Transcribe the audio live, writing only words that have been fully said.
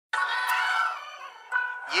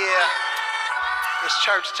Yeah, it's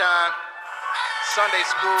church time, Sunday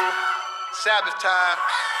school, Sabbath time.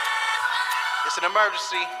 It's an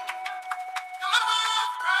emergency.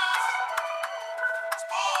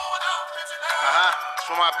 It's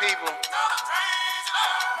for my people.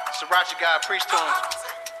 Sarachigod, preach to them.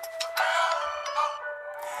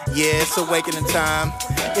 Yeah, it's awakening time.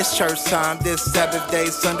 It's church time. This Sabbath day,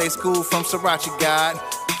 Sunday school from Sarachigod.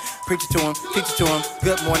 Preach it to him, teach it to him.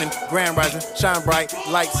 Good morning, grand rising, shine bright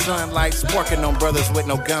like sunlight, sparking on brothers with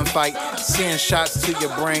no gunfight. Send shots to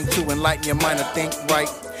your brain to enlighten your mind to think right.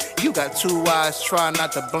 You got two eyes, try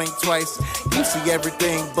not to blink twice. You see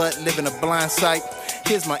everything but live in a blind sight.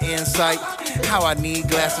 Here's my insight, how I need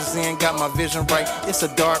glasses in, got my vision right. It's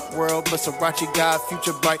a dark world, but Sarachigod,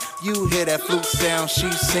 future bright. You hear that flute sound,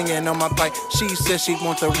 she's singing on my pipe. She said she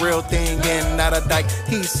want the real thing and not a dyke.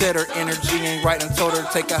 He said her energy ain't right and told her to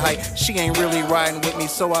take a hike. She ain't really riding with me,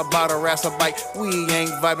 so I bought her ass a bike. We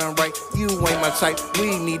ain't vibing right, you ain't my type.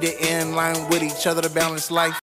 We need to in line with each other to balance life.